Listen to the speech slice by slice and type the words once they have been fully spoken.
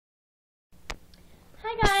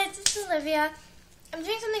Olivia. I'm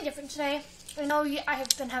doing something different today. I know I have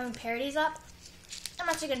been having parodies up. I'm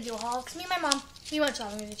actually going to do a haul because me and my mom, we went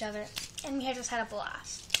shopping with each other and we had just had a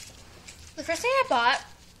blast. The first thing I bought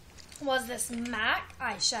was this MAC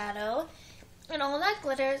eyeshadow and all that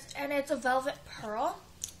glitters, and it's a velvet pearl.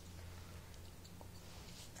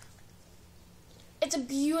 It's a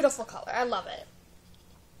beautiful color. I love it.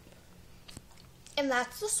 And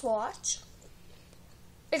that's the swatch.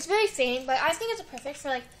 It's very faint, but I think it's perfect for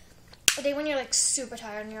like a day when you're like super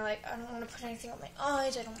tired and you're like, I don't want to put anything on my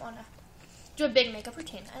eyes. I don't want to do a big makeup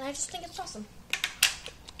routine. And I just think it's awesome.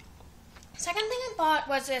 Second thing I bought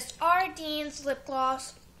was this Ardene's lip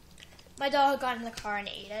gloss. My dog got in the car and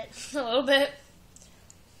ate it a little bit.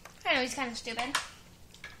 I know, he's kind of stupid.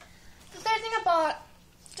 The third thing I bought,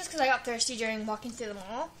 just because I got thirsty during walking through the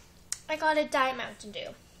mall, I got a Diet Mountain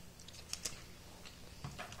Dew.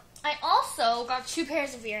 I also got 2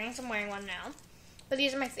 pairs of earrings. I'm wearing one now. But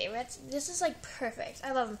these are my favorites. This is like perfect.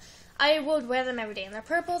 I love them. I would wear them every day. And they're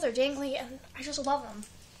purple, they're dangly, and I just love them.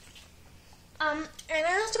 And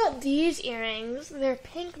I also got these earrings. They're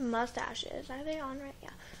pink mustaches. Are they on right?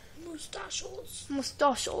 Yeah. Mustaches.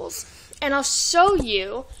 Mustaches. And I'll show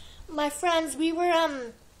you. My friends, we were,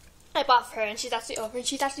 I bought for her, and she's actually over, and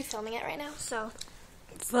she's actually filming it right now, so.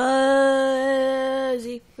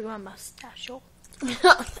 Fuzzy. We want mustache.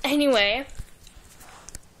 Anyway,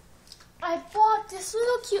 I bought this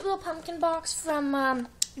little cute little pumpkin box from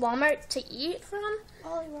Walmart to eat from.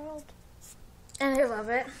 Wally World. And I love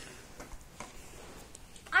it.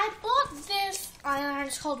 I bought this eyeliner.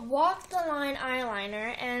 It's called Walk the Line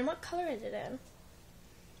eyeliner. And what color is it in?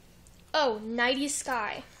 Oh, Nighty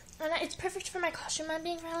Sky. And it's perfect for my costume I'm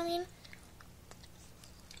being for Halloween.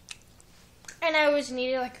 And I always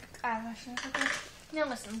needed like eyelash or something. Now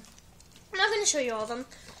listen. I'm not going to show you all of them,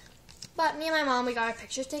 but me and my mom, we got our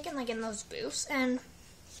pictures taken, like, in those booths, and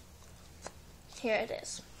here it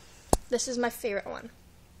is. This is my favorite one.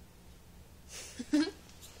 And,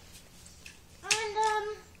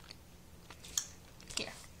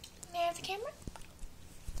 here. May I have the camera?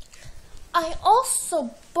 I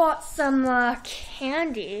also bought some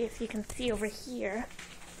candy, if you can see over here.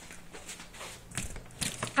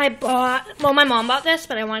 Well, my mom bought this,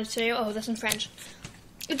 but I wanted to show you. Oh, this in French.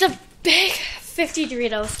 It's a big 50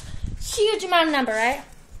 Doritos. Huge amount of number, right?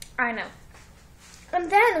 I know. And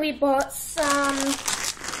then we bought some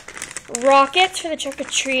rockets for the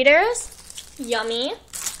trick-or-treaters. Yummy.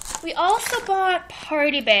 We also bought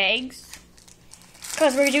party bags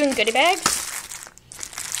because we're doing goodie bags.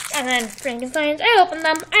 And then Frankenstein's. I opened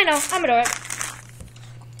them. I know. I'm a dork.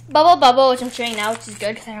 Bubble Bubble, which I'm showing now, which is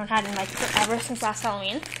good because I haven't had it in like forever since last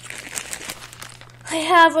Halloween. I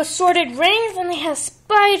have assorted rings, and they have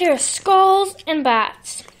spiders, skulls, and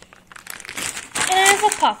bats. And I have a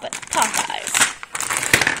Popeyes.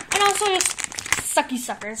 And also just sucky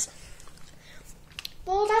suckers.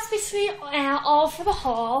 Well, that's basically all for the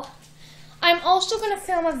haul. I'm also going to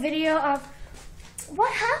film a video of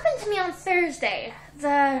what happened to me on Thursday.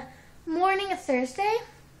 The morning of Thursday.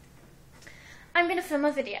 I'm going to film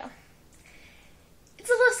a video. It's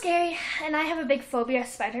a little scary, and I have a big phobia of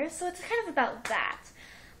spiders, so it's kind of about that.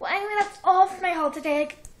 Well, anyway, that's all for my haul today.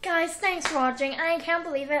 Guys, thanks for watching. I can't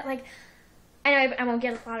believe it. Like, I know I won't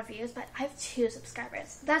get a lot of views, but I have 2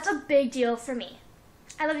 subscribers. That's a big deal for me.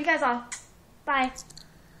 I love you guys all. Bye.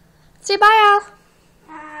 Say bye, Al.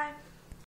 Bye.